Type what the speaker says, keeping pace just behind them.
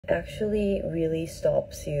actually really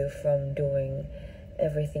stops you from doing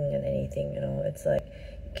everything and anything, you know. It's like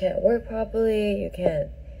you can't work properly, you can't,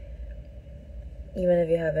 even if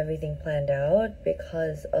you have everything planned out,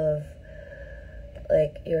 because of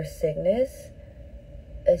like your sickness.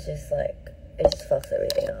 It's just like, it just fucks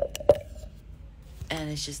everything up, and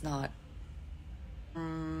it's just not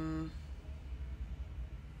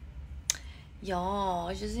y'all,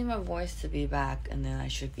 I just need my voice to be back, and then I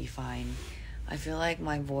should be fine. I feel like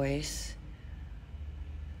my voice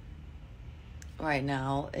right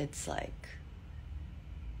now, it's like,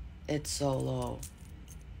 it's so low,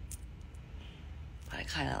 but I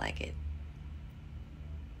kind of like it.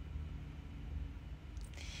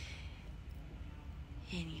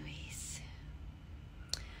 Anyways,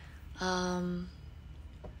 gonna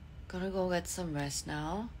go get some rest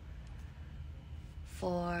now.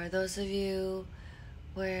 For those of you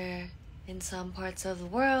where in some parts of the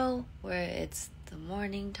world where it's the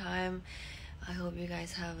morning time, I hope you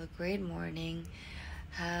guys have a great morning,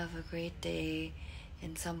 have a great day.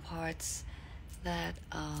 In some parts that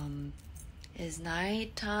is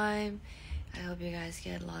night time, I hope you guys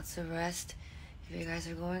get lots of rest. If you guys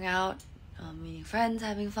are going out, meeting friends,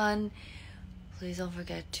 having fun, please don't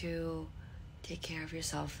forget to take care of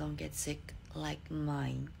yourself. Don't get sick like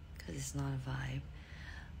mine, because it's not a vibe.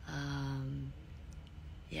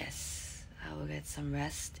 Yes, I will get some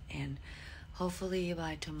rest, and hopefully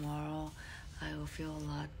by tomorrow I will feel a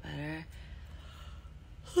lot better.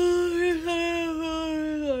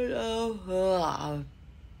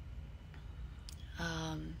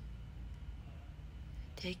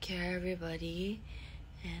 Take care, everybody,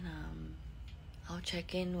 and I'll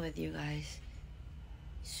check in with you guys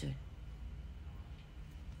soon.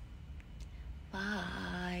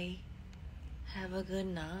 Bye. Have a good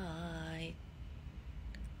night.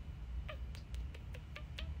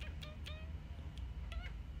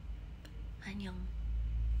 안녕.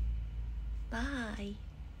 Bye.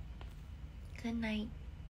 Good night.